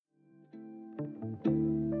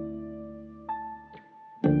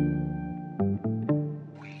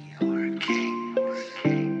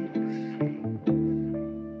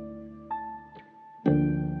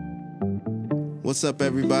What's up,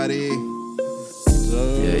 everybody?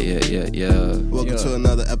 Yeah. Welcome to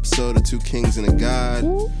another episode of Two Kings and a God.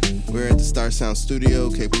 We're at the Star Sound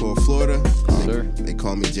Studio, Cape Coral, Florida. Sir. They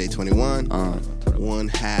call me J21. One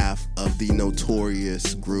half of the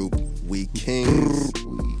notorious group We Kings.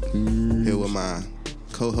 Here with my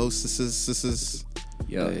co-hostesses.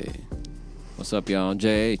 Yo. Hey. What's up, y'all? I'm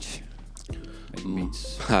JH.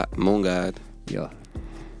 Hot Moon God. Yo.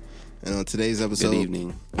 And on today's episode... Good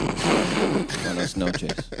evening. Buenas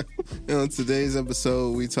noches. And on today's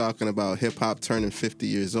episode, we talking about hip-hop turning 50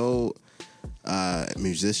 years old,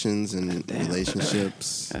 musicians and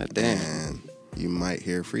relationships. God damn. And you might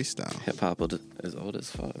hear freestyle. Hip-hop is old as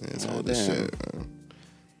fuck. It's old as shit. All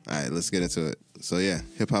right, let's get into it. So, yeah,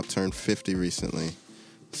 hip-hop turned 50 recently.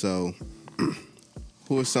 So,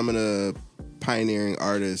 who are some of the pioneering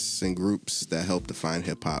artists and groups that helped define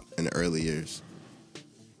hip-hop in the early years?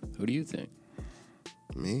 Who do you think?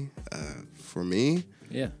 Me? For me?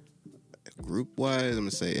 Yeah. Group-wise, I'm going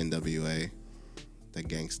to say NWA. The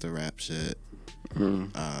gangster rap shit. I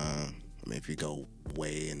mean, if you go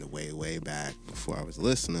way back before I was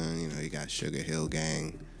listening, you know, you got Sugar Hill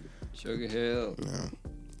Gang. Sugar Hill. You know,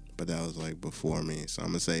 but that was like before me. So I'm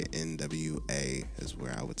going to say NWA is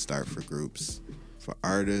where I would start for groups. For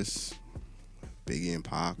artists, Biggie and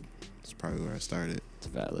Pac. That's probably where I started. It's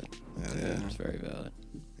valid. Yeah. It's very valid.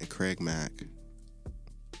 And Craig Mack.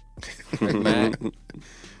 Craig Mack.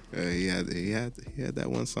 He had that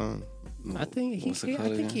one song. I think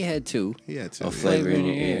he had two. He had two. Oh, Flavor in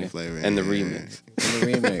Your Ear. Flavor and the Your Ear. remix. And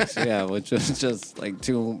the remix, yeah, which was just like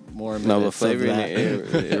two more minutes. No, but Flavor in of Your Ear,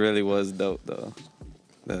 it really was dope, though.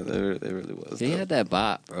 It really was He dope. had that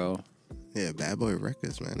bop, bro. Yeah, Bad Boy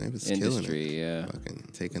Records, man. They was Industry, killing it. yeah. Fucking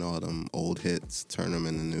taking all them old hits, turn them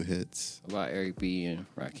into new hits. What about Eric B. and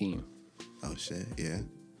Rakim? Oh, shit, yeah.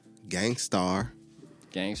 Gangstar.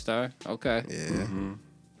 Gangstar? Okay. Yeah. Mm-hmm.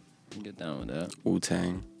 Get down with that.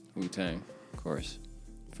 Wu-Tang. Wu-Tang, of course.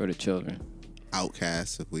 For the children.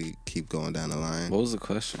 Outcast, if we keep going down the line. What was the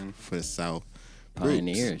question? For the South.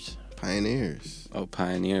 Pioneers. Pioneers. Oh,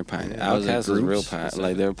 Pioneer. Yeah. Outkast was real Groups?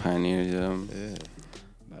 like they were pioneers, yeah. Yeah.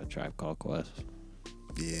 About a Tribe Called Quest.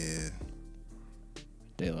 Yeah.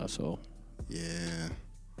 De La Soul. Yeah.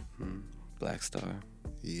 Black Star.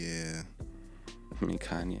 Yeah. I mean,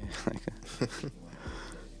 Kanye.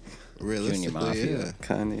 Realistically, Mafia. yeah.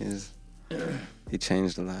 Kanye is... He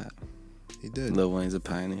changed a lot. He did. Lil Wayne's a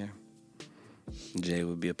pioneer. Jay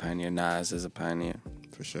would be a pioneer. Nas is a pioneer.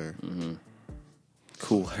 For sure. Mm-hmm.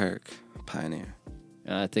 Cool Herc, pioneer.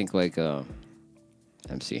 And I think like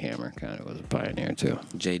MC Hammer kind of was a pioneer too.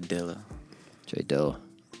 Jay Dilla. J Dilla.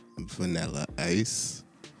 Vanilla Ice.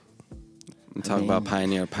 I'm talking about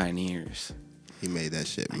pioneers. He made that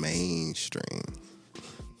shit mainstream.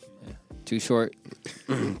 Yeah. Too Short.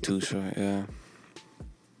 Too Short, yeah.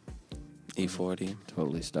 E40.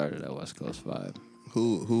 Totally started at West Coast Vibe.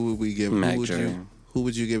 Who would we give? Who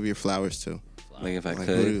would you give your flowers to? Like if I Like,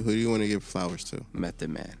 could. who do you want to give flowers to? Method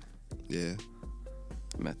Man. Yeah.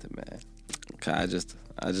 Method Man. 'Cause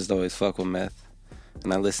I just always fuck with Meth.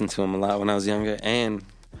 And I listened to him a lot when I was younger. And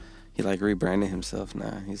he like rebranded himself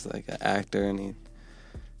now. He's like an actor and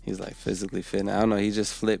he's like physically fit. I don't know, he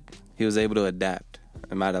just flipped. He was able to adapt.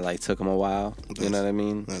 It might have like took him a while. You know what I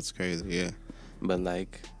mean? That's crazy, yeah. But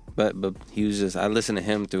like but he was just, I listened to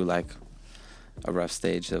him through like a rough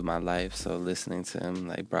stage of my life. So listening to him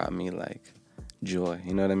like brought me like joy.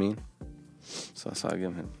 You know what I mean? So that's all I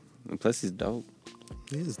give him. And plus he's dope.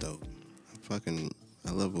 He is dope.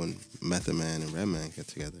 I love when Method Man and Redman get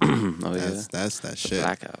together. That's that shit.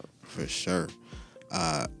 Blackout. For sure.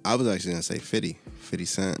 I was actually gonna say 50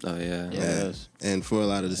 Cent. Oh yeah. Yeah. And for a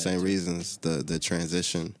lot of the same reasons, the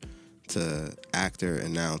transition to actor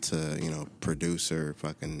and now to, you know, producer,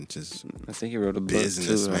 fucking just I think he wrote a book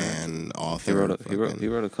businessman, too, right? author. He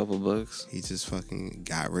wrote a couple books. He just fucking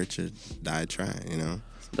got rich or died trying, you know?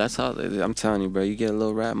 That's how I'm telling you, bro. You get a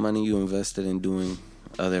little rap money, you invest it in doing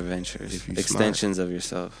other ventures, extensions of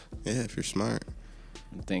yourself. Yeah, if you're smart.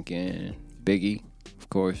 I'm thinking Biggie, of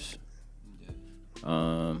course.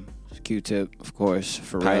 Q-Tip, of course.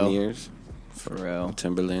 Pharrell. Pioneers. Pharrell.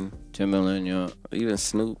 Timberland, yeah. even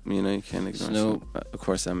Snoop. You know, you can't ignore Snoop. Of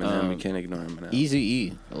course, Eminem. You can't ignore Eminem.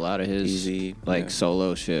 Eazy-E. A lot of his Easy,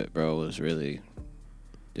 solo shit, bro, was really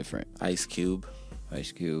different. Ice Cube,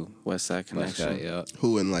 West Side Connection. West Side, yeah.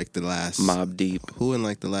 Who in like the last Mobb Deep. Who in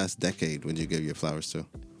like the last decade would you give your flowers to?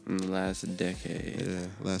 In the last decade. Yeah,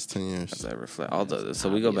 last 10 years. As I reflect, so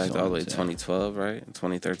we go back to all the way to 2012, right?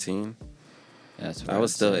 2013. That's I would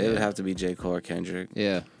still. It would have to be J. Cole or Kendrick.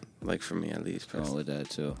 Yeah. Like for me at least. Going with that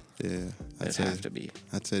too. Yeah, It'd have to be.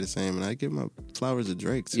 I'd say the same, and I give my flowers to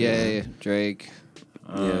Drake too. Yeah, man. Drake.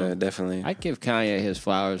 Yeah, definitely. I'd give Kanye his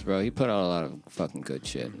flowers, bro. He put out a lot of fucking good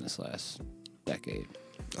shit in this last decade.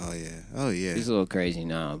 Oh yeah. He's a little crazy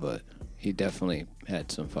now, but he definitely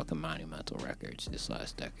had some fucking monumental records this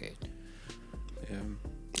last decade. Yeah.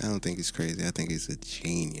 I don't think he's crazy. I think he's a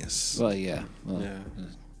genius. Well, yeah.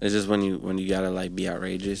 It's just when you gotta like be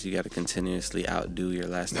outrageous, you gotta continuously outdo your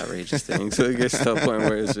last outrageous thing. So it gets to a point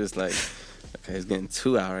where it's just like, okay, it's getting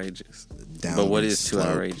too outrageous. But what is too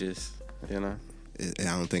outrageous? You know? I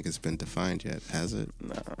don't think it's been defined yet, has it?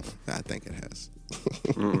 No. I think it has.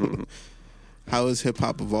 How has hip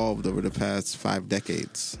hop evolved over the past 5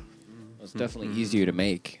 decades? It's definitely easier to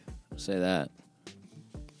make. I'll say that.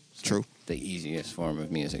 True. The easiest form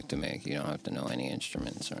of music to make. You don't have to know any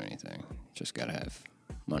instruments or anything. Just gotta have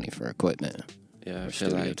money for equipment. Yeah, I or feel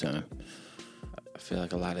studio like time. I feel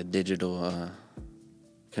like a lot of digital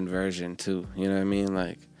conversion too. You know what I mean?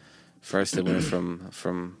 Like first it went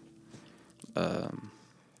from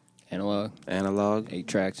analog 8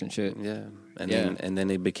 tracks and shit. Yeah. And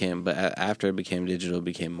then it became, but after it became digital, it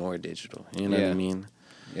became more digital. You know what I mean?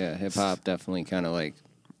 Yeah, hip hop definitely kind of like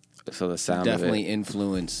so the sound definitely of it,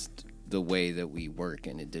 influenced the way that we work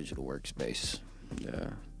in a digital workspace.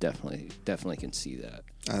 Yeah, definitely can see that.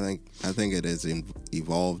 I think it has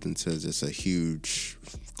evolved into just a huge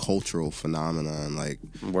cultural phenomenon, like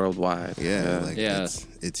worldwide.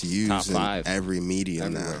 It's used in every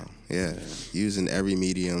medium everywhere. now. Yeah, used in every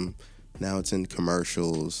medium. Now it's in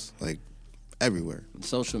commercials, like everywhere.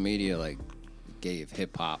 Social media like gave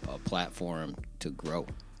hip hop a platform to grow.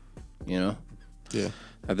 You know? Yeah.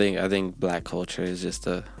 I think black culture is just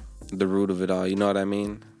the root of it all. You know what I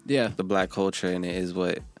mean? Yeah. The black culture in it is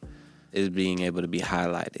what is being able to be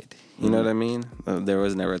highlighted. You know what I mean? There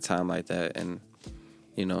was never a time like that, and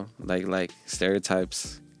you know, like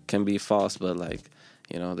stereotypes can be false, but like,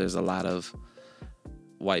 you know, there's a lot of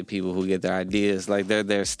white people who get their ideas, like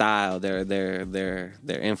their style, their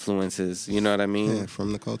influences. You know what I mean? Yeah,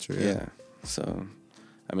 from the culture. Yeah. So,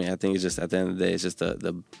 I mean, I think it's just at the end of the day, it's just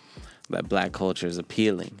that black culture is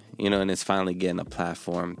appealing, you know, and it's finally getting a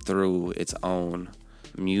platform through its own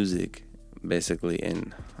music, basically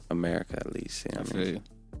in America at least. You know what I mean?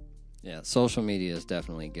 Yeah, social media is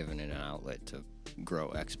definitely giving it an outlet to grow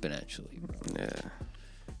exponentially, bro. Yeah.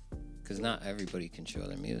 Because not everybody can show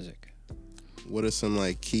their music. What are some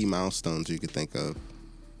like key milestones you could think of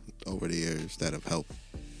over the years that have helped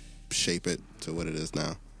shape it to what it is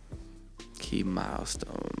now? Key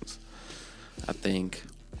milestones. I think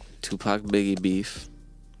Tupac Biggie beef.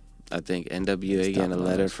 I think NWA getting a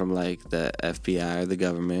letter from like the FBI or the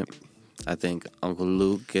government. I think Uncle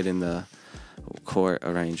Luke getting the court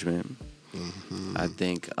arrangement. Mm-hmm. I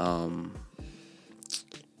think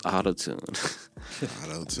auto-tune.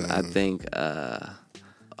 I think I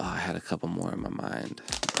had a couple more in my mind.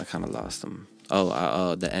 I kind of lost them.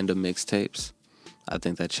 The end of mixtapes. I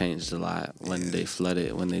think that changed a lot when they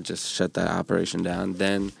flooded, when they just shut that operation down.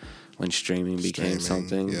 Then when streaming became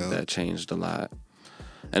something, that changed a lot.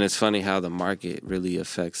 And it's funny how the market really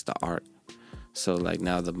affects the art. So like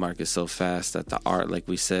now the market's so fast that the art, like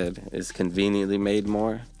we said, is conveniently made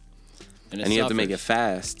more. And you have to make it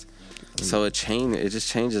fast. So it just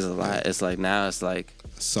changes a lot. It's like now it's like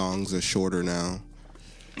songs are shorter now.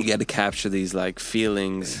 You got to capture these like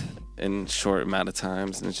feelings in short amount of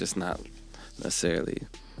times, and it's just not necessarily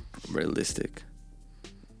realistic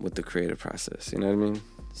with the creative process. You know what I mean?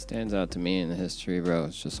 Stands out to me in the history, bro.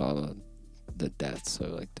 It's just all the deaths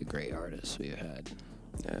of like the great artists we had.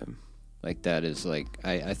 Yeah. Like that is like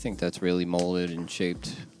I think that's really molded and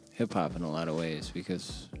shaped hip hop in a lot of ways,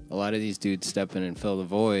 because a lot of these dudes step in and fill the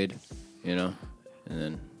void, you know, and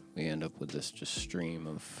then we end up with this just stream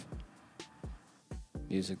of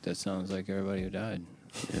music that sounds like everybody who died.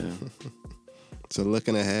 Yeah. So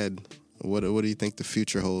looking ahead, what do you think the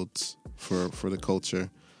future holds for the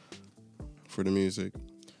culture, for the music?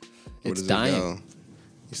 Where It's does dying. It go?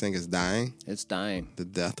 You think it's dying? It's dying. The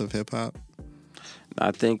death of hip hop?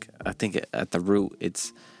 I think at the root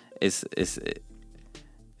it's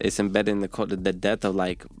embedded in the culture. The death of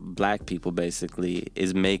like black people basically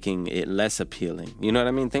is making it less appealing. You know what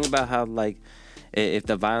I mean? Think about how like if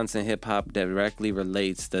the violence in hip hop directly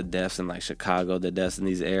relates to deaths in like Chicago, the deaths in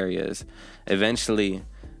these areas, eventually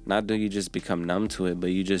not do you just become numb to it, but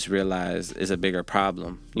you just realize it's a bigger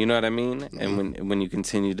problem. You know what I mean? Mm-hmm. And when you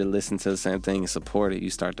continue to listen to the same thing and support it, you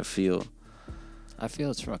start to feel. I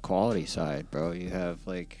feel it's from a quality side, bro. You have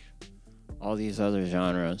like all these other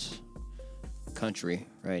genres. Country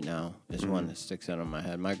right now is one that sticks out in my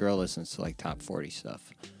head. My girl listens to like top 40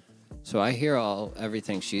 stuff. So I hear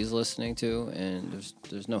everything she's listening to, and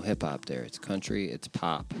there's no hip hop there. It's country, it's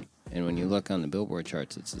pop, and when you look on the Billboard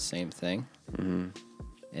charts, it's the same thing. Mm-hmm.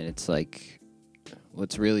 And it's like,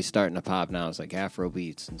 what's really starting to pop now is like Afro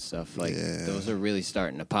beats and stuff. Like those are really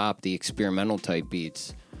starting to pop. The experimental type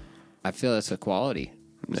beats, I feel that's a quality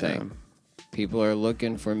thing. People are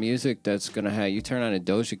looking for music that's gonna have you turn on a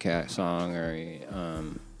Doja Cat song or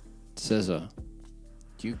SZA.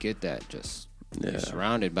 You get that just you're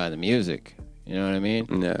surrounded by the music. You know what I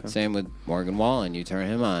mean? Yeah. Same with Morgan Wallen. You turn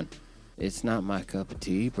him on. It's not my cup of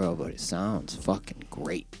tea, bro, but it sounds fucking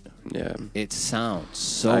great. Yeah. It sounds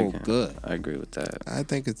so good. I agree with that. I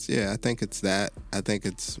think it's that. I think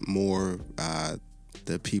it's more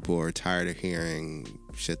the people are tired of hearing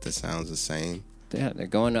shit that sounds the same. Yeah, they're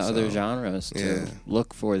going to other genres to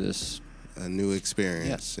look for this. A new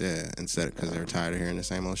experience. Yeah, instead because they're tired of hearing the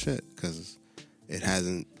same old shit because it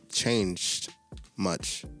hasn't changed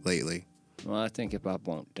much lately. Well, I think hip-hop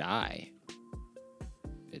won't die.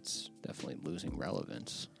 It's definitely losing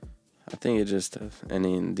relevance. I think it just,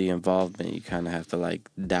 the involvement, you kind of have to, like,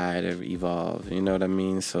 die to evolve. You know what I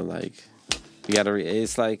mean? So, like, you got to,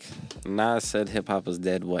 it's like, Nas said hip-hop was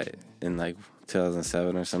dead, in, like,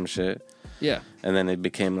 2007 or some shit? Yeah. And then it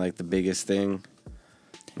became, like, the biggest thing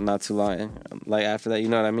not too long. Like, after that, you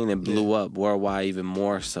know what I mean? It blew up worldwide even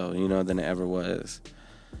more so, than it ever was.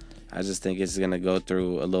 I just think it's going to go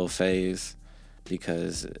through a little phase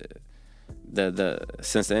because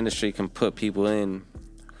since the industry can put people in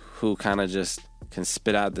who kind of just can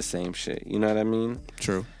spit out the same shit. You know what I mean?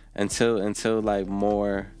 True. Until like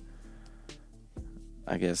more,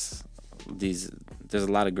 I guess, there's a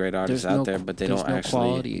lot of great artists out there, but they don't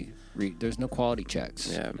actually... There's no quality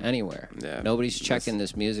checks anywhere. Yeah. Nobody's checking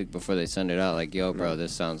this music before they send it out. Like, yo, bro,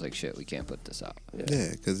 this sounds like shit. We can't put this out.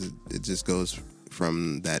 Yeah, because it just goes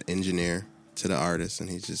from that engineer to the artist, and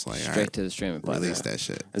he's just like, straight all right, to the streaming platform. Release that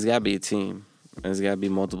shit. There's got to be a team. There's got to be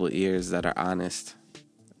multiple ears that are honest.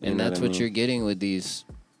 And that's what you're getting with these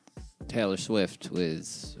Taylor Swift,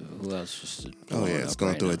 with who else? Just it's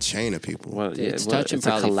going through a chain of people. Well, it's touching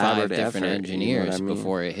probably 5 different engineers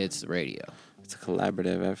before it hits the radio. It's a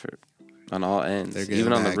collaborative effort on all ends,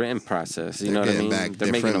 even on the written process. You know what I mean?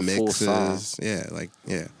 They're making a full song.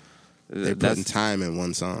 They're putting time in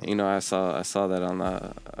one song. I saw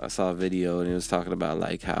that I saw a video, and he was talking about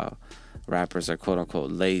like how rappers are quote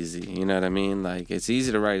unquote lazy. You know what I mean? Like, it's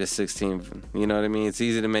easy to write a 16. You know what I mean? It's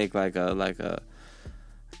easy to make like a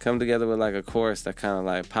come together with like a chorus that kind of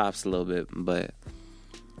like pops a little bit, but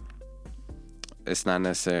it's not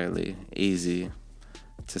necessarily easy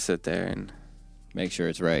to sit there and make sure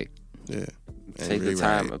it's right. Yeah. Take the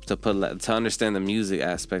time to understand the music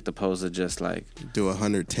aspect, opposed to just like do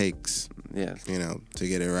 100 takes. Yeah. To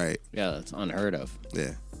get it right. Yeah, that's unheard of.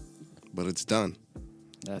 Yeah. But it's done.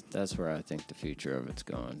 That's where I think the future of it's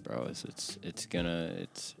going, bro. It's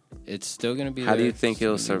still gonna be. How do you think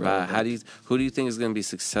it'll survive? Who do you think is gonna be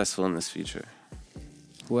successful in this future?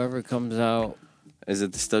 Whoever comes out. Is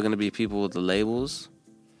it still gonna be people with the labels?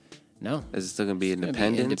 No. Is it still gonna be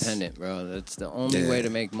independent? Independent, bro. That's the only way to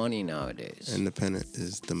make money nowadays. Independent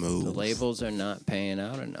is the move. The labels are not paying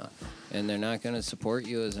out enough, and they're not gonna support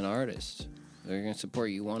you as an artist. They're gonna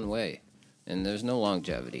support you one way, and there's no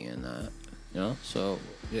longevity in that. So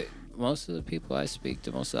most of the people I speak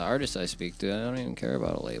to, most of the artists I speak to, I don't even care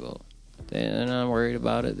about a label. They're not worried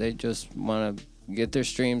about it. They just want to get their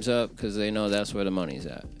streams up because they know that's where the money's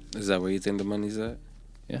at. Is that where you think the money's at?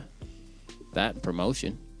 Yeah. That and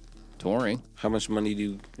promotion, touring. How much money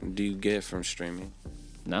do you get from streaming?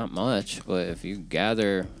 Not much, but if you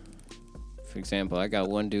gather, for example, I got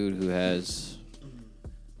one dude who has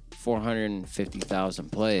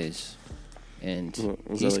 450,000 plays. And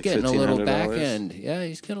he's like getting a little back end. Yeah,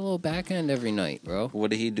 he's getting a little back end every night, bro.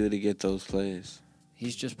 What did he do to get those plays?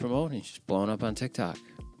 He's just promoting. He's just blowing up on TikTok.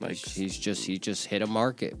 Like he just hit a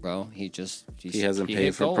market, bro. He hasn't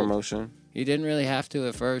paid for promotion. He didn't really have to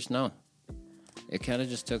at first. No, it kind of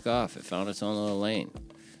just took off. It found its own little lane.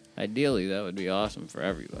 Ideally, that would be awesome for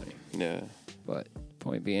everybody. Yeah. But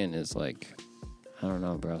point being is like, I don't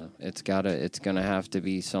know, bro. It's gonna have to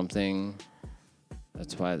be something.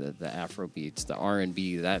 That's why the Afro beats, the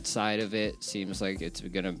R&B, that side of it seems like it's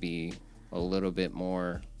going to be a little bit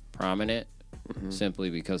more prominent simply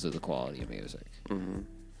because of the quality of music. Mm-hmm.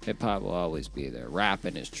 Hip-hop will always be there. Rap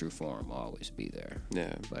in its true form will always be there.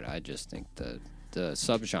 Yeah. But I just think the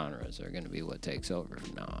subgenres are going to be what takes over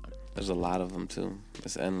from now on. There's a lot of them, too.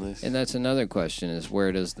 It's endless. And that's another question is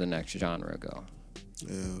where does the next genre go?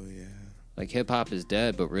 Oh, yeah. Like, hip-hop is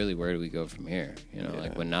dead, but really, where do we go from here?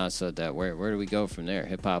 Like when Nas said that, where do we go from there?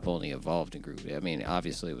 Hip-hop only evolved and grew. I mean,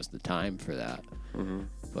 obviously, it was the time for that. Mm-hmm.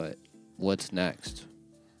 But what's next?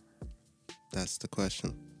 That's the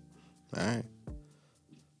question. All right.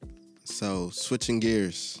 So, switching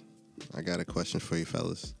gears, I got a question for you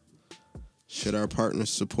fellas. Should our partners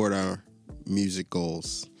support our music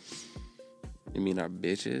goals? You mean our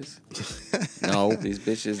bitches? No, these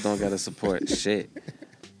bitches don't gotta support shit.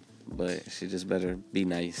 But she just better be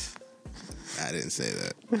nice. I didn't say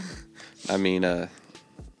that. I mean, go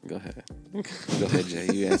ahead. Go ahead, Jay.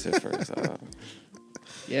 You answer first.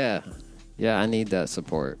 Yeah, I need that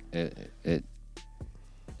support. It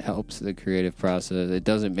helps the creative process. It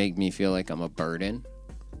doesn't make me feel like I'm a burden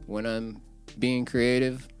when I'm being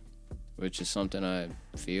creative, which is something I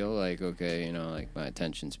feel like, okay, you know, like my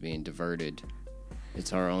attention's being diverted.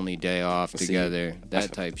 It's our only day off together.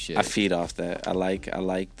 Type shit. I feed off that. I like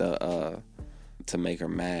the to make her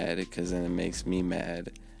mad, because then it makes me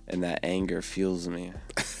mad, and that anger fuels me.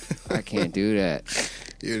 I can't do that.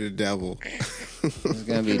 You're the devil. It's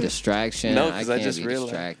gonna be a distraction. No, because I can't just be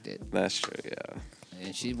realized distracted. That's true. Yeah.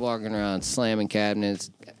 And she's walking around slamming cabinets,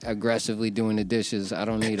 aggressively doing the dishes. I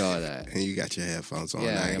don't need all that. And you got your headphones on.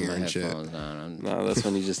 Yeah, I I ain't got my hearing shit. headphones on. No, that's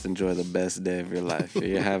when you just enjoy the best day of your life.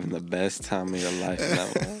 You're having the best time of your life in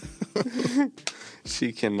that one.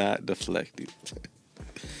 She cannot deflect you.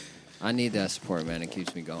 I need that support, man. It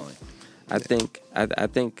keeps me going. I think.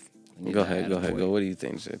 Go ahead. attaboy. Go. What do you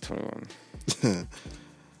think, J21?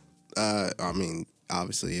 I mean,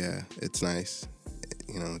 obviously, yeah, it's nice.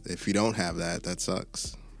 You know, if you don't have that, that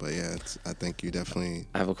sucks. But yeah, I think you definitely.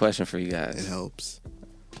 I have a question for you It guys. helps.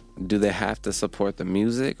 Do they have to support the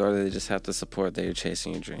music, or do they just have to support that you're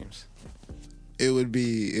chasing your dreams? It would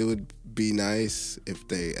be nice if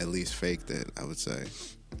they at least faked it. I would say,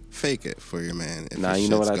 fake it for your man. If Nah, his you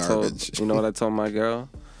know what shit's I garbage. told. You know what I told my girl?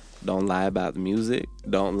 Don't lie about the music.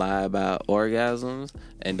 Don't lie about orgasms,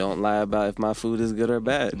 and don't lie about if my food is good or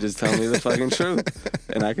bad. Just tell me the fucking truth,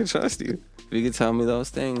 and I can trust you. If you can tell me those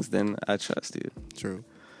things, then I trust you. True.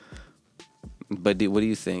 But what do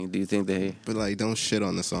you think? Do you think they? But like, don't shit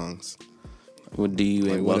on the songs. Do you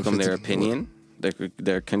Like, what if welcome it's their a- opinion,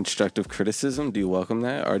 their constructive criticism? Do you welcome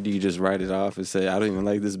that, or do you just write it off and say, "I don't even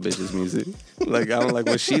like this bitch's music. Like, I don't like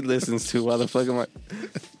what she listens to. Why the fuck am I?"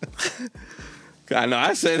 I know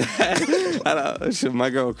I say that. I know. Should my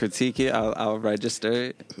girl critique it? I'll register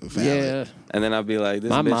it, Valid. Yeah, and then I'll be like, "This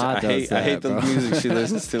My bitch, ma I does hate that, the bro. music she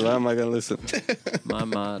listens to. Why am I gonna listen?" my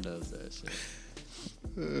mom does that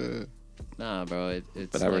shit. Nah, bro,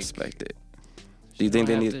 it's. But I like, respect it. Do you think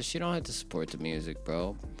they need she don't have to support the music,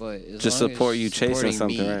 bro. But as just long as support you she's chasing supporting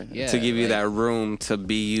something, me, right? Yeah, To give you like, that room to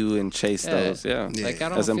be you and chase Yeah. those. Yeah. Yeah. Like I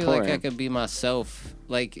don't That's feel important. like I could be myself.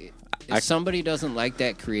 Like if somebody doesn't like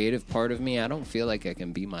that creative part of me, I don't feel like I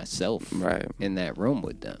can be myself Right. in that room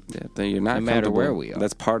with them. Yeah. Then you're not No matter comfortable. where we are.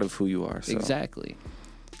 That's part of who you are. So. Exactly.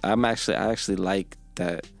 I actually like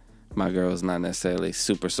that my girl is not necessarily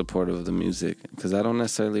super supportive of the music, because I don't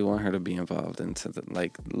necessarily want her to be involved into the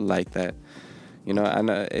like that. You know, I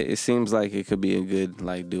know it seems like it could be a good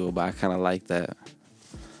like duo, but I kind of like that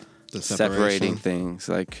The separating separation. things,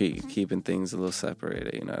 like keeping things a little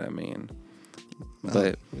separated. You know what I mean?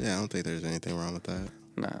 But Yeah, I don't think there's anything wrong with that.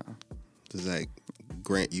 nah, Does that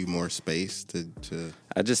grant you more space to?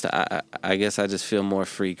 I guess I just feel more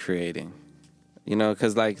free creating. You know,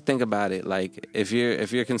 because like think about it. Like if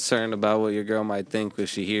you're concerned about what your girl might think if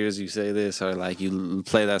she hears you say this, or like you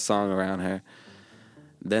play that song around her,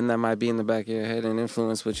 then that might be in the back of your head and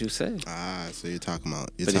influence what you say. So you're talking about.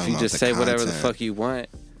 But if you just say whatever the fuck you want,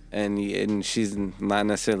 and she's not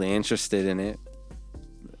necessarily interested in it,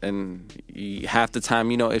 and half the time,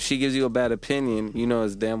 you know, if she gives you a bad opinion, you know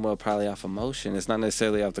it's damn well probably off emotion. It's not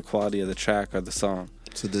necessarily off the quality of the track or the song.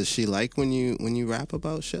 So does she like when you rap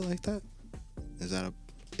about shit like that? Is that a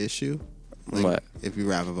issue? Like, What? if you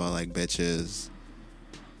rap about like bitches?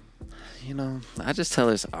 You know, I just tell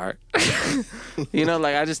her it's art. You know,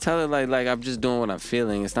 like I just tell her like I'm just doing what I'm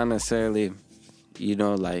feeling. It's not necessarily, you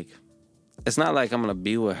know, like it's not like I'm gonna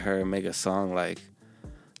be with her and make a song like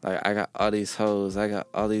I got all these hoes, I got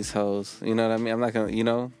all these hoes. You know what I mean? I'm not gonna, you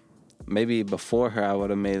know, maybe before her I would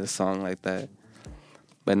have made a song like that,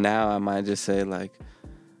 but now I might just say like,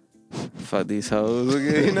 fuck these hoes.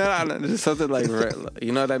 You know, just something like,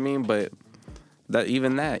 you know what I mean? But that,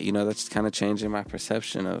 even that, you know, that's kind of changing my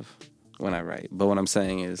perception of when I write. But what I'm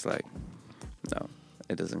saying is like, no,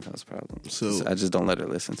 it doesn't cause problems. So- I just don't let her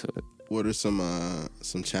listen to it. What are some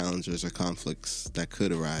challenges or conflicts that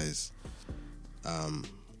could arise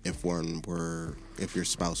if your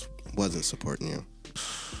spouse wasn't supporting you?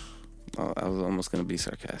 Oh, I was almost gonna be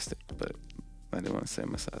sarcastic, but I didn't want to say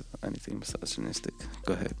anything misogynistic.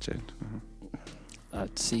 Go ahead, Jade.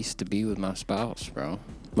 I'd cease to be with my spouse, bro.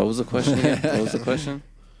 What was the question again? What was the question?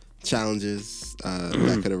 challenges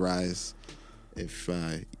that could arise if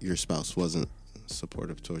your spouse wasn't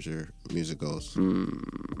supportive towards your music goals?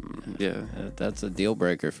 Yeah. That's a deal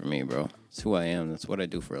breaker for me, bro. It's who I am. That's what I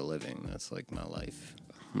do for a living. That's like my life.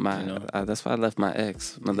 That's why I left my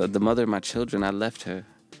ex. The mother of my children, I left her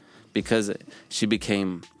because she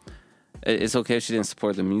became... It's okay if she didn't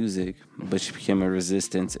support the music, but she became a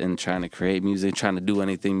resistance in trying to create music, trying to do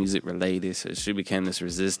anything music related. So she became this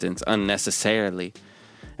resistance unnecessarily.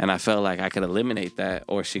 And I felt like I could eliminate that,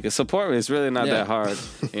 or she could support me. It's really not that hard.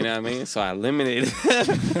 You know what I mean? So I eliminated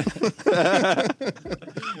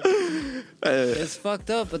It's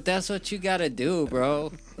fucked up, but that's what you gotta do,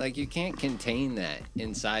 bro. Like, you can't contain that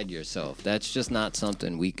inside yourself. That's just not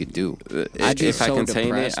something we could do. If I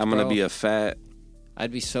contain it, I'm going to be a fat...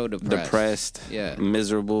 I'd be so depressed.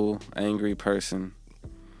 Miserable, angry person.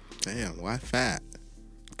 Damn, why fat?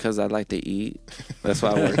 Because I like to eat. That's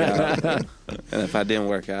why I work out. And if I didn't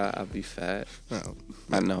work out, I'd be fat. Oh,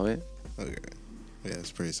 I know it. okay. Yeah,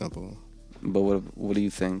 it's pretty simple. But what do you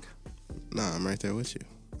think? Nah, I'm right there with you.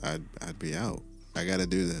 I'd be out. I gotta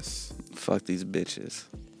do this. Fuck these bitches.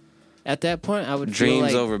 At that point, I would Dreams feel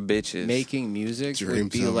like over bitches. making music would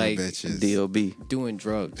Dreams be over like bitches. D.O.B. doing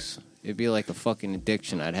drugs. It'd be like a fucking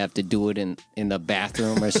addiction. I'd have to do it in the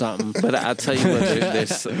bathroom or something. But I'll tell you what,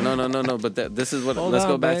 there's no. But this is what. Let's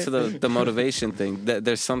go back to the motivation thing.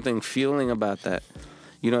 There's something fueling about that.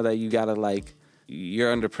 You know that you gotta like.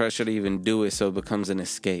 You're under pressure to even do it, so it becomes an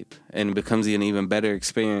escape and it becomes an even better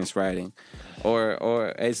experience writing.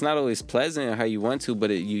 Or it's not always pleasant how you want to, but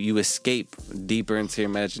you escape deeper into your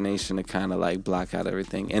imagination to kind of like block out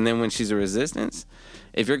everything. And then when she's a resistance,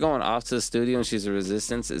 if you're going off to the studio and she's a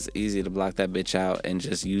resistance, it's easy to block that bitch out and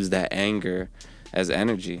just use that anger as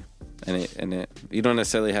energy. And it you don't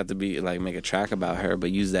necessarily have to be like make a track about her,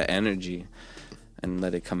 but use that energy and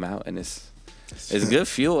let it come out. And it's good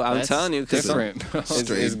fuel. I'm telling you, because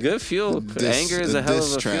it's good fuel. Anger is a hell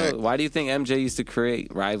of a fuel. Why do you think MJ used to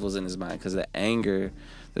create rivals in his mind? Because the anger,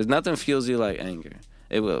 there's nothing fuels you like anger.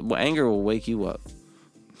 Anger will wake you up.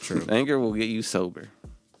 True. Anger will get you sober.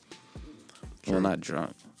 True. Well, not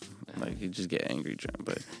drunk. Like you just get angry drunk.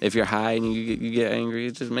 But if you're high and you get angry,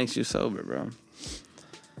 it just makes you sober, bro.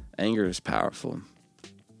 Anger is powerful,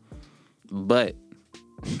 but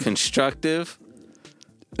constructive.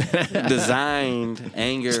 Designed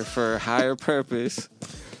anger for a higher purpose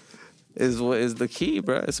is what is the key,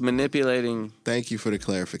 bro. It's manipulating. Thank you for the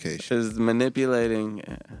clarification. It's manipulating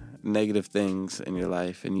negative things in your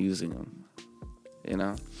life and using them. You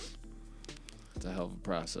know, It's a hell of a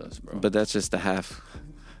process, bro. but that's just the half.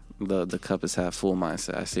 The cup is half full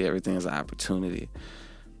mindset. I see everything as an opportunity.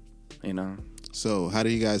 You know. So, how do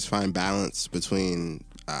you guys find balance between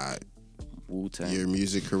Wu-Tang. your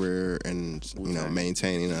music career and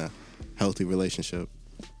maintaining a healthy relationship?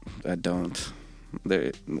 I don't.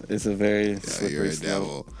 It's a very slippery you're a slope.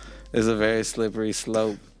 devil. It's a very slippery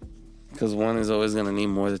slope because one is always gonna need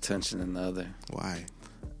more attention than the other. Why?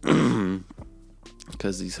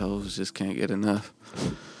 Because these hoes just can't get enough.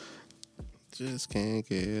 Just can't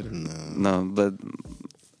get enough. No, but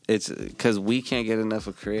it's because we can't get enough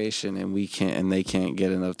of creation, and they can't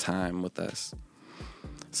get enough time with us.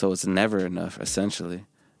 So it's never enough, essentially.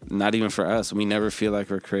 Not even for us. We never feel like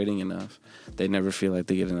we're creating enough. They never feel like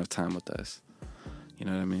they get enough time with us. You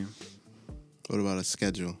know what I mean? What about a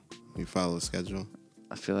schedule? You follow a schedule?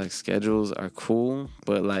 I feel like schedules are cool,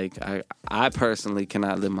 but like I personally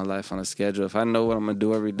cannot live my life on a schedule. If I know what I'm going to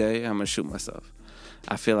do every day, I'm going to shoot myself.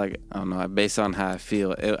 I feel like, I don't know, based on how I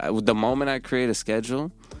feel. The moment I create a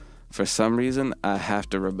schedule, for some reason, I have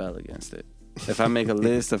to rebel against it. If I make a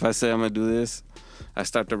list, if I say I'm going to do this, I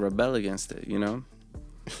start to rebel against it, you know?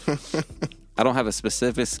 I don't have a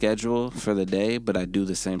specific schedule for the day, but I do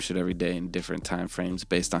the same shit every day in different time frames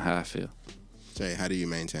based on how I feel. Jay, how do you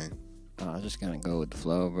maintain? I just gotta go with the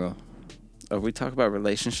flow, bro. Are we talking about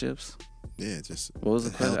relationships? Yeah, just... What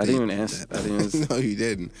was the question? I didn't even answer. No, you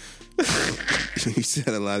didn't. You said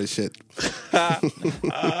a lot of shit.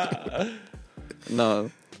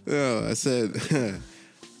 No. No, I said,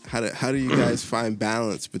 how do you guys find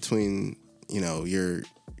balance between, your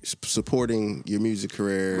supporting your music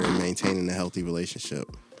career and maintaining a healthy relationship?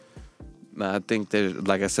 No, I think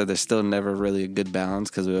like I said, there's still never really a good balance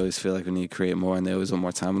because we always feel like we need to create more and they always want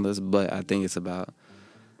more time with us. But I think it's about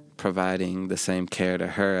providing the same care to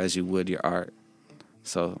her as you would your art.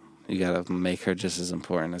 So you got to make her just as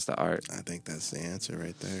important as the art. I think that's the answer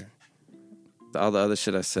right there. All the other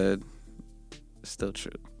shit I said is still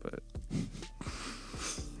true, but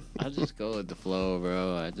I just go with the flow,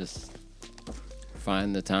 bro. I just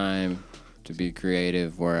find the time to be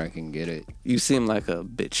creative where I can get it. You seem like a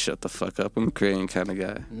bitch, shut the fuck up, I'm creating kind of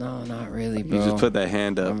guy. No, not really, bro. You just put that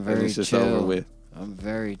hand up and it's just chill. over with. I'm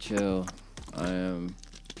very chill. I am.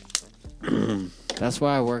 That's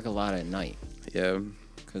why I work a lot at night. Yeah.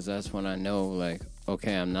 Because that's when I know, like,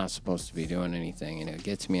 okay, I'm not supposed to be doing anything. And it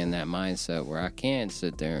gets me in that mindset where I can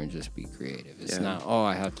sit there and just be creative. It's not,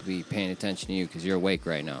 I have to be paying attention to you because you're awake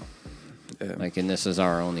right now. Yeah. Like, and this is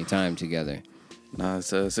our only time together. No,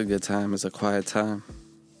 it's a good time. It's a quiet time.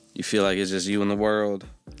 You feel like it's just you and the world.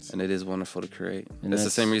 And it is wonderful to create. And that's the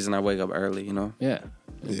same reason I wake up early, you know? Yeah.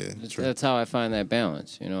 Yeah. That's how I find that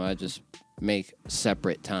balance. You know, I just make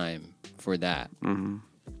separate time for that. Mm-hmm.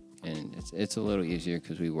 And it's a little easier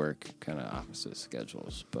because we work kind of opposite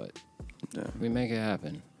schedules, but we make it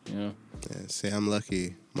happen, you know? Yeah, see, I'm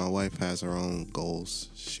lucky. My wife has her own goals.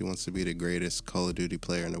 She wants to be the greatest Call of Duty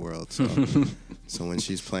player in the world. So, so when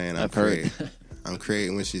she's playing, I'm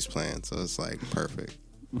creating when she's playing. So it's like perfect.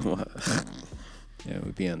 What? Yeah,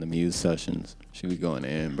 we'd be on the Muse sessions. She be going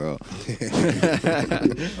in, bro.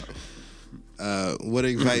 What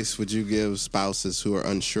advice would you give spouses who are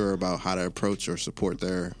unsure about how to approach or support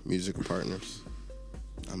their musical partners?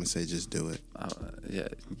 I'm going to say just do it. Yeah.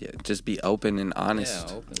 Just be open and honest.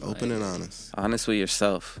 Yeah, open and honest. Honest with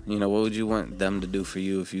yourself. You know, what would you want them to do for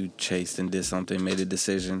you if you chased and did something, made a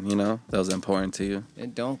decision, you know, that was important to you?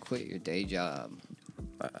 And don't quit your day job.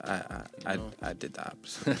 I did the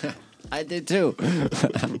opposite. I did too.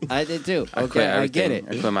 I did too. Okay, I get it.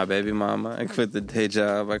 I quit my baby mama. I quit the day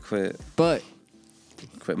job. I quit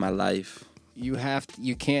my life. You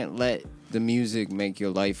can't let the music make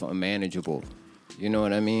your life unmanageable. You know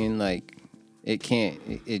what I mean? Like, it can't.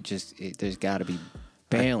 There's got to be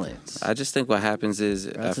balance. I just think what happens is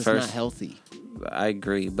at it's first not healthy. I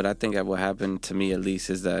agree, but I think what happened to me at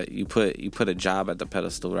least is that you put a job at the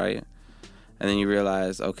pedestal, right? And then you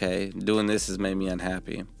realize, okay, doing this has made me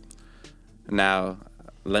unhappy. Now,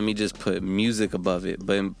 let me just put music above it.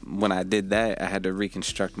 But when I did that, I had to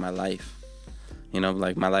reconstruct my life. You know,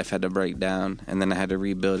 like my life had to break down, and then I had to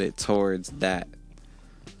rebuild it towards that.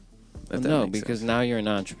 No, because sense. Now you're an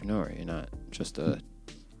entrepreneur. You're not just a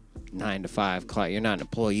 9-to-5 client. You're not an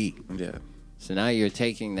employee. Yeah. So now you're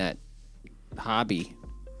taking that hobby,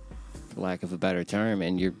 for lack of a better term,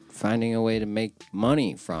 and you're finding a way to make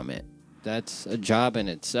money from it. That's a job in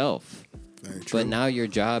itself. Very true. But now your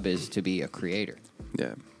job is to be a creator.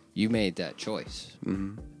 Yeah. You made that choice.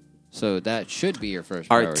 Mm-hmm. So that should be your first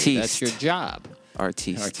priority. Artiste. That's your job.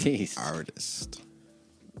 Artist.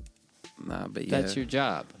 Nah, but yeah. That's your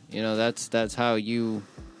job. You know, that's how you...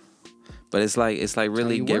 But it's like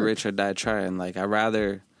really get rich or die trying. Like, I'd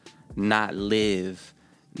rather not live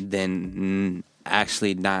than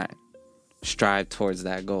actually not strive towards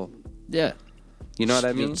that goal. Yeah. You know what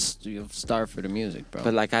I mean? You'll starve for the music, bro.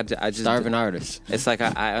 But like I just starving artist. It's like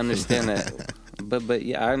I understand that, but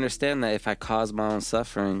yeah, I understand that if I cause my own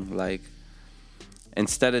suffering, like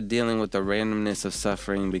instead of dealing with the randomness of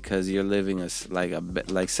suffering because you're living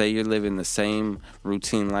like say you're living the same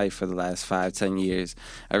routine life for the last 5-10 years,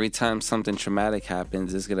 every time something traumatic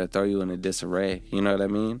happens, it's gonna throw you in a disarray. You know what I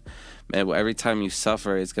mean? And every time you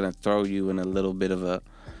suffer, it's gonna throw you in a little bit of a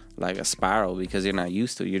spiral because you're not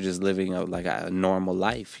used to it. You're just living a normal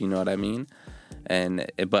life, you know what I mean?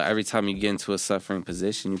 But every time you get into a suffering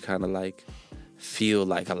position, you kind of like feel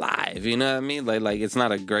like alive, you know what I mean? Like it's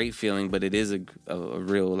not a great feeling, but it is a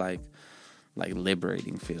real like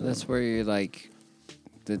liberating feeling. That's where you're like,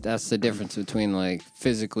 that's the difference between like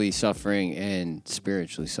physically suffering and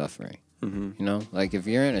spiritually suffering. Mm-hmm. You know, like if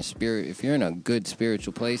you're in a good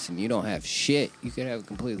spiritual place and you don't have shit, you could have a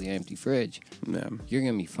completely empty fridge. Yeah. You're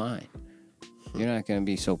gonna be fine. You're not gonna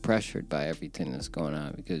be so pressured by everything that's going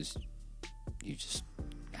on because you just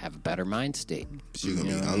have a better mind state. So you're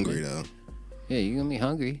gonna be hungry though. Yeah, you're gonna be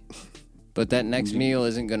hungry, but that next meal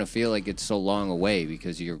isn't gonna feel like it's so long away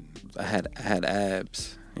because you're. I had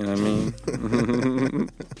abs. You know what I mean?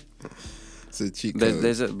 It's a cheat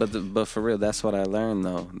code. But for real, that's what I learned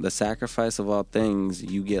though. The sacrifice of all things,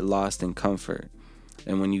 you get lost in comfort,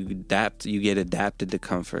 and when you adapt, you get adapted to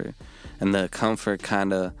comfort, and the comfort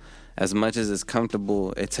kind of, as much as it's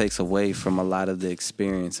comfortable, it takes away from a lot of the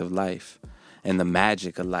experience of life and the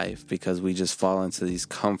magic of life because we just fall into these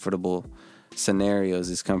comfortable scenarios,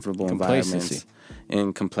 these comfortable environments,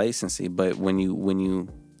 and complacency. But when you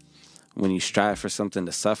strive for something,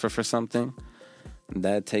 to suffer for something,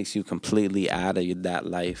 that takes you completely out of that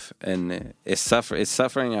life, and it's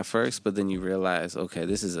suffering at first, but then you realize, okay,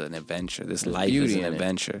 this is an adventure. This life is an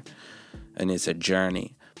adventure, and it's a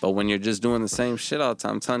journey. But when you're just doing the same shit all the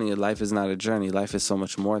time, I'm telling you, life is not a journey. Life is so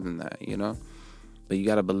much more than that, you know? but you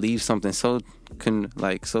gotta believe something so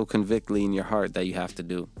convictly in your heart that you have to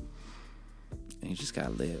do. And you just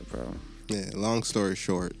gotta live, bro. Yeah, long story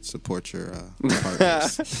short, support your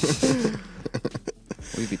partners.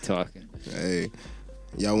 We be talking. Hey,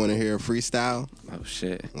 y'all want to hear a freestyle? Oh,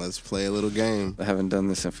 shit. Let's play a little game. I haven't done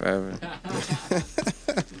this in forever.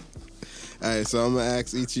 All right, so I'm going to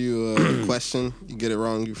ask each of you a question. You get it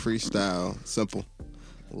wrong, you freestyle. Simple.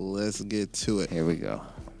 Let's get to it. Here we go.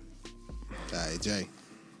 All right, Jay.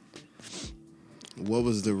 What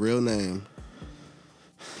was the real name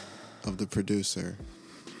of the producer,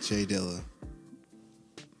 Jay Dilla?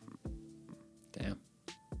 Damn.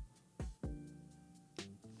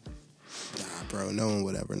 Nah, bro, no one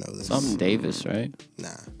would ever know this. Something Davis, right? Nah.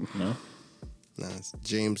 No? Nah, it's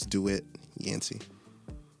James DeWitt Yancey.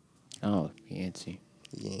 Oh, Yancey.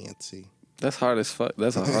 Yancey. That's hard as fuck.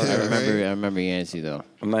 That's a hard. I Right. remember Yancey though.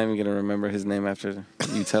 I'm not even gonna remember his name after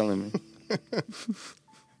you telling me.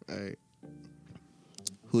 All right.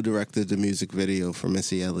 Who directed the music video for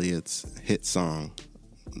Missy Elliott's hit song,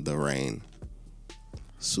 The Rain?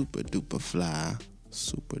 Super duper fly.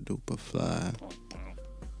 Super duper fly.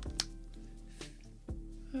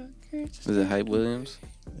 Was it Hype Williams?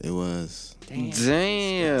 It was.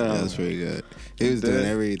 Damn. That was pretty good. He was doing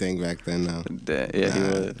everything back then, though. Yeah, he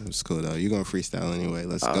was. It was cool, though. You're going to freestyle anyway.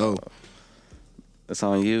 Let's go. It's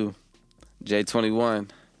on you. J21.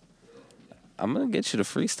 I'm going to get you to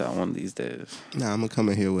freestyle one of these days. Nah, I'm going to come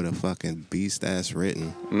in here with a fucking beast-ass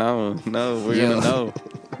written. No, we're going to know.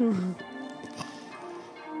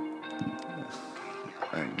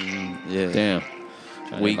 Yeah. Damn.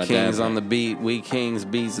 We Kings on the beat.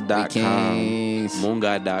 WeKingsBeats.com.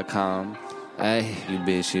 Moonguy.com. Hey, you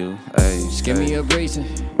bitch, you. Hey, just give me a reason.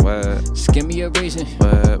 What? Just give me a reason.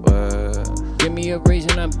 What? Give me a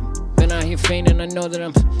reason. I've been out here fainting. I know that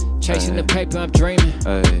I'm chasing the paper. I'm dreaming.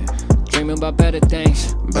 Hey. Dreaming about better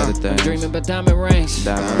things. Better things. I'm dreaming about diamond rings.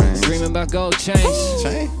 Diamond rings. Dreaming about gold chains.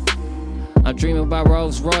 Chain? I'm dreaming about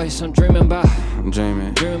Rolls Royce. I'm dreaming about. I'm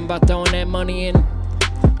dreaming. Dreaming about throwing that money in.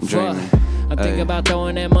 Dreaming. I'm thinking about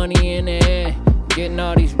throwing that money in the air. Getting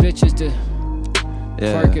all these bitches to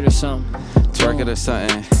twerk it or something. Twerk it or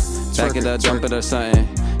something. Back it up, jump it or something.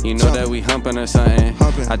 You know that we humping or something.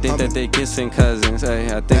 I think that they kissing cousins. Hey,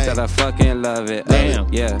 I think that I fucking love it.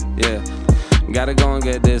 Damn. Yeah. Gotta go and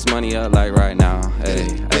get this money up like right now. Hey.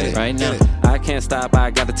 Right now. I can't stop.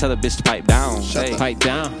 I gotta tell the bitch to pipe down. Hey. Pipe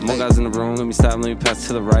down. More guys in the room. Let me stop. Let me pass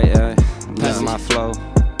to the right. Losing my flow.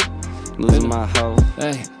 Losing my hoe.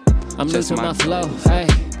 Hey. I'm Just losing my my flow. goals. Hey.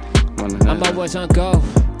 I'm always on go.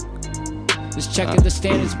 Just checking the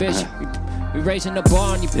standards, bitch. We raising the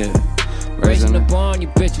bar on you. Raising the bar on you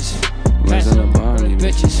bitches. Raising the bar on you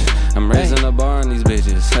bitches. I'm raising the bar on these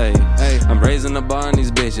bitches. Hey. I'm raising the bar on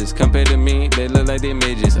these bitches. Compared to me, they look like they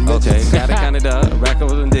midgets. Okay, gotta count it up, rack up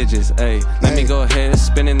them digits. Hey, let me go ahead,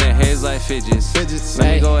 spinning their heads like fidgets.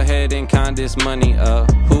 Let me go ahead and count this money up.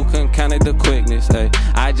 Who can count it the quickness? Hey,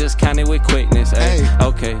 I just count it with quickness. Hey,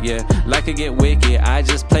 okay, yeah, like it get wicked. I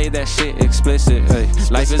just play that shit explicit. Hey,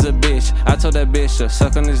 life is a bitch. I told that bitch to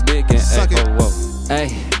suck on his dick and hey, whoa.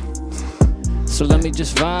 Hey, so let me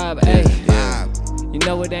just vibe. Hey, you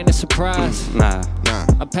know it ain't a surprise. Nah.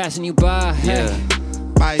 I'm passing you by. Hey,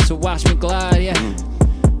 so watch me glide.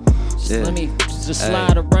 Let me just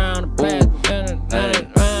slide around the back.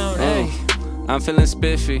 Hey, I'm feeling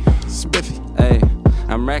spiffy. Hey,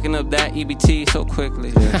 I'm racking up that EBT so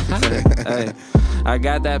quickly. Hey, I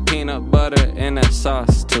got that peanut butter and that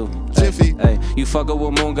sauce too. Jiffy. Hey, you fucking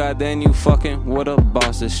with Moon God, then you fucking with a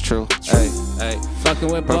boss. It's true. Hey, fucking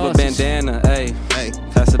with rubber bosses. bandana. Hey,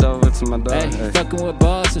 pass it over to my dog. Hey, fucking with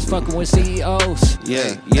bosses, fucking with CEOs.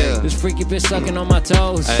 Yeah. This freaky bitch sucking on my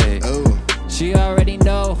toes. Hey, she already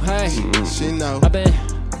know. Hey, she know. I've been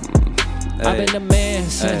the man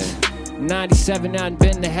since 97. I've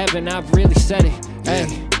been to heaven. I've really said it. Hey,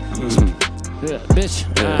 bitch.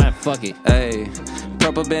 Fuck it. Hey,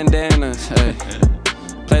 purple bandanas. Hey.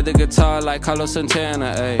 Play the guitar like Carlos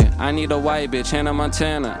Santana. Hey, I need a white bitch, Hannah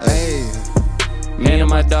Montana. Hey, me and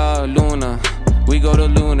my dog Luna, we go to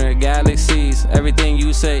lunar galaxies. Everything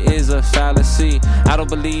you say is a fallacy. I don't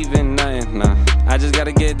believe in nothing. Nah, I just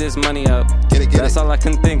gotta get this money up. That's all I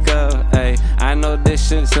can think of. Hey, I know this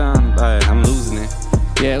shit sound. Hey, I'm losing it.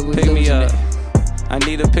 Yeah, we're pick me up. I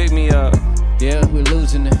need to pick me up. Yeah, we're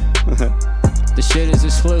losing it. The shit is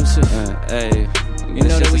exclusive. Hey. You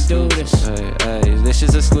know that we do this. Hey, this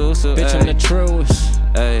is exclusive. Bitch, I'm the truest.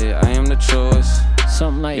 Hey, I am the truest.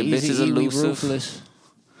 Something like your bitch is Easy, elusive. ruthless.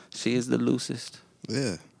 She is the loosest.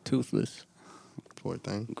 Yeah. Toothless. Poor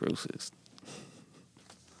thing. Grossest.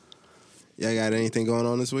 Y'all got anything going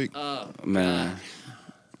on this week? Man.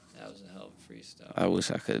 That was a hell of a freestyle. I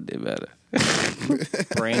wish I could have did better.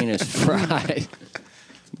 Brain is fried.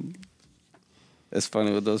 It's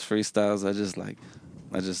funny with those freestyles. I just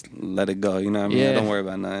let it go. You know what I mean? I Yeah. don't worry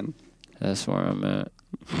about nothing. That's where I'm at.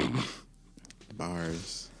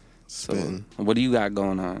 Bars. So, Spitting. what do you got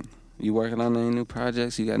going on? You working on any new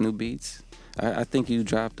projects? You got new beats? I think you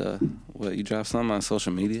dropped you dropped something on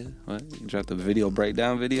social media? What? You dropped a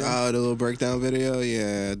breakdown video? Oh, the little breakdown video?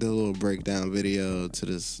 Yeah, I did a little breakdown video to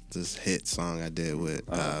this hit song I did with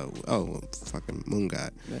fucking Moon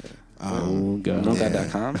God. Yeah. God.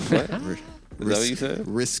 Moongod.com? What? Is that what you said?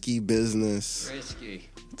 Risky business. Risky.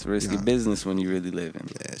 It's risky business when you really living.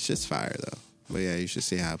 Yeah, shit's fire though. But yeah, you should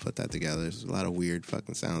see how I put that together. There's a lot of weird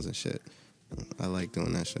fucking sounds and shit. I like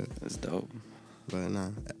doing that shit. That's dope. But nah,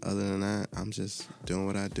 other than that, I'm just doing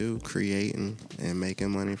what I do, creating and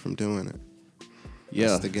making money from doing it. Yeah.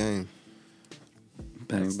 That's the game.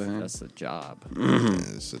 Bang, bang. That's the job. Yeah,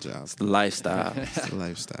 it's a job. It's the lifestyle. It's the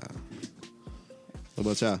lifestyle. What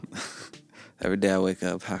about y'all? Every day I wake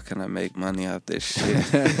up, how can I make money off this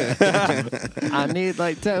shit? I need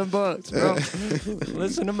like $10, bro.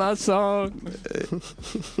 Listen to my song.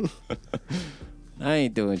 I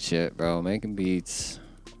ain't doing shit, bro. Making beats,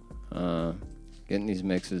 getting these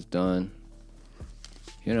mixes done.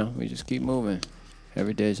 You know, we just keep moving.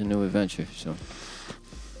 Every day's a new adventure. So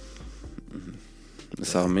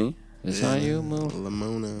It's all me. it's on you, Moo.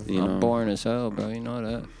 Lamona. You know, I'm boring as hell, bro. You know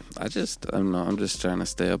that. I don't know. I'm just trying to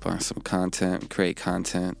stay up on some content, create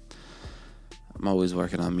content. I'm always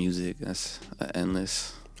working on music. That's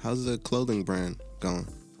endless. How's the clothing brand going?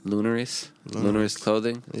 Lunaris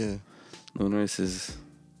clothing. Yeah. Lunaris is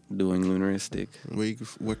doing lunaristic.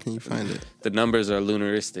 Where can you find it? The numbers are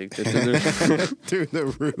lunaristic. They're Through the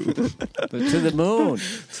roof. But to the moon.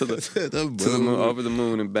 to the moon, over the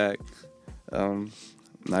moon and back.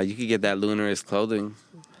 Now you can get that Lunaris clothing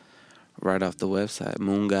right off the website,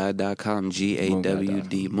 moongod.com,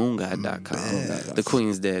 GAWD, moongod.com. The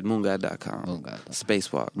Queen's Dead, moongod.com. Moongod.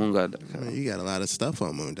 Spacewalk, moongod.com. Man, you got a lot of stuff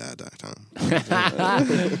on moondad.com.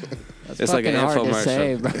 It's like an fucking hard to infomercial.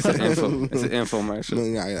 say, bro. It's an infomercial.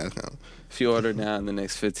 Moongad.com. If you order now in the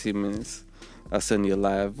next 15 minutes, I'll send you a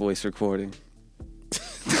live voice recording.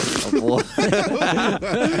 Of what? I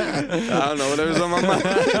don't know, whatever's on my mind.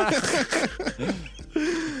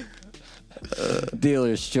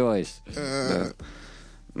 Dealer's choice.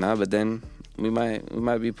 Nah, but then we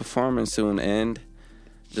might be performing soon and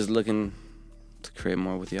just looking to create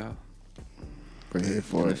more with y'all We're here in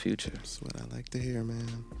for the it. future. That's what I like to hear, man.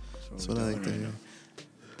 That's what I like to hear.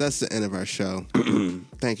 That's the end of our show.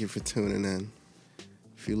 Thank you for tuning in.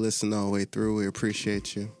 If you listen all the way through, we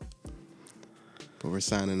appreciate you. But we're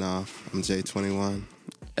signing off. I'm J21.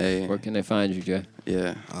 Hey, Where can they find you, Jay?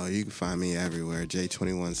 yeah. Oh, you can find me everywhere.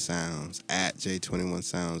 J21 Sounds. At J21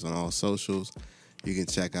 Sounds on all socials. You can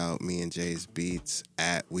check out me and Jay's beats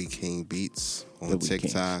at We King Beats on The We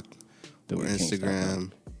TikTok The or We Kings.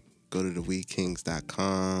 Instagram. Go to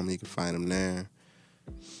thewekings.com. You can find them there.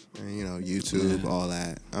 And, you know, YouTube, all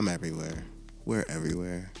that. I'm everywhere. We're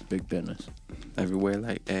everywhere. Big business. Everywhere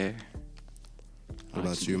like air. What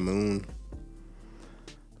about you, Moon?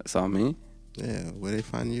 That's all me. Yeah, where they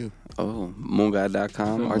find you? Oh,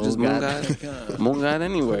 moongod.com or just moongod. Moongod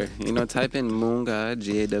anywhere. You know, type in moongod,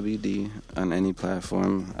 GAWD on any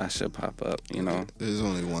platform. I should pop up, you know. There's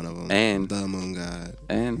only one of them. And- The Moon God.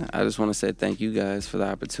 And I just want to say thank you guys for the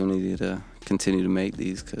opportunity to continue to make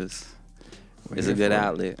these because it's a good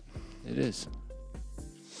outlet. It is.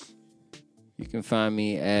 You can find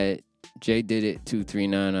me at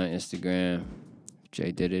JDidIt239 on Instagram.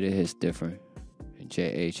 Jay Did It hits different. And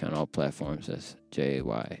JH on all platforms. That's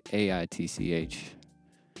JAYAITCH.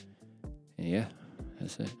 And yeah,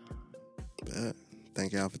 that's it. Bet.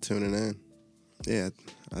 Thank y'all for tuning in. Yeah,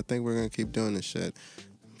 I think we're gonna keep doing this shit.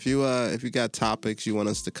 If you got topics you want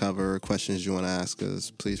us to cover or questions you want to ask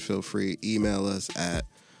us, please feel free. Email us at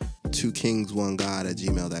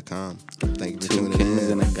twokingsonegod@gmail.com. Thank you for Two tuning kings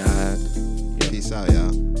in. and a god. Peace out,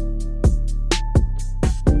 y'all.